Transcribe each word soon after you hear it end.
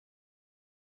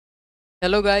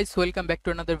Hello guys, welcome back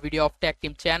to another video of Tech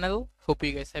Team channel. Hope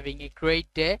you guys having a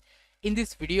great day. In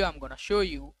this video I'm gonna show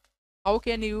you how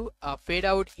can you fade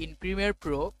out in Premiere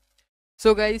Pro.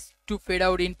 So guys, to fade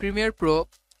out in Premiere Pro,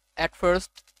 at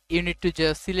first you need to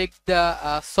just select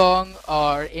the song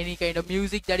or any kind of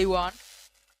music that you want,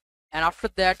 and after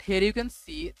that here you can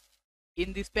see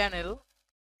in this panel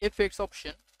effects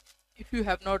option. If you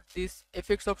have not this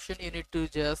effects option, you need to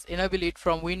just enable it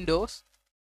from Windows.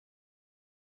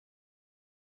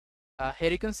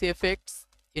 Here you can see effects,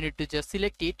 you need to just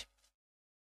select it,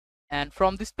 and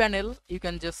from this panel you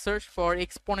can just search for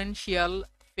exponential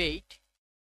fade.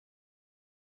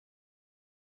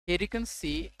 Here you can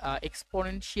see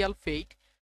exponential fade.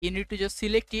 You need to just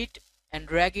select it and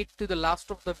drag it to the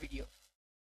last of the video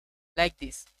like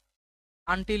this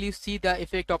until you see the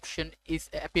effect option is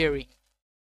appearing.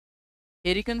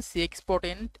 Here you can see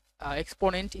exponent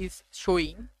is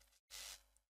showing,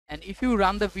 and if you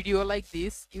run the video like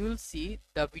this, you will see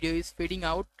the video is fading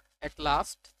out at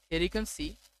last. Here you can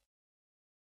see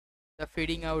the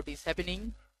fading out is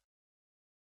happening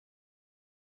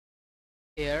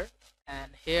here,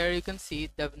 and here you can see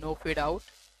the no fade out.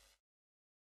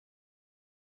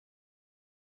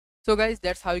 So guys,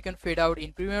 that's how you can fade out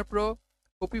in Premiere Pro.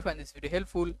 Hope you find this video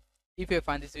helpful. If you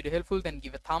find this video helpful, then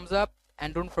give a thumbs up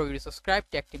and don't forget to subscribe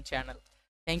to Tech Team channel.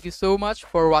 Thank you so much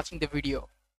for watching the video.